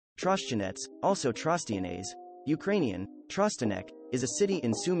Trostianets, also Trostianets, Ukrainian, Trostianek, is a city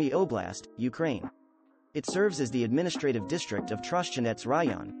in Sumy Oblast, Ukraine. It serves as the administrative district of Trostianets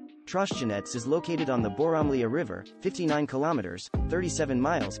Raion. Trostianets is located on the Boromlia River, 59 kilometers, 37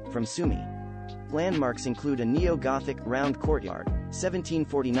 miles, from Sumy. Landmarks include a neo-Gothic round courtyard,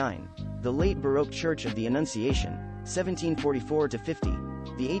 1749, the late Baroque Church of the Annunciation,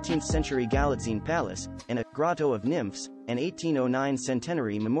 1744-50, the 18th-century Galitzine Palace, and a Grotto of Nymphs, an 1809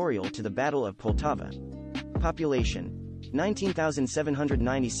 centenary memorial to the Battle of Poltava. Population: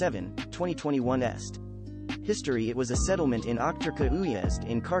 19,797, 2021 Est. History: it was a settlement in Okhturka Uyezd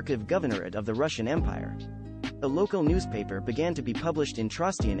in Kharkiv Governorate of the Russian Empire. A local newspaper began to be published in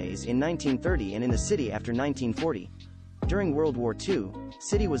Trostianets in 1930 and in the city after 1940. During World War II,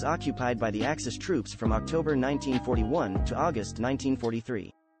 city was occupied by the Axis troops from October 1941 to August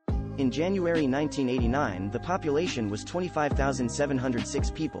 1943. In January 1989, the population was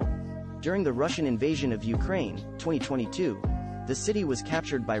 25,706 people. During the Russian invasion of Ukraine, 2022, the city was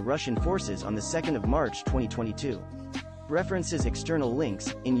captured by Russian forces on the 2nd of March 2022. References: external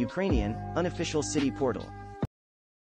links, in Ukrainian, unofficial city portal.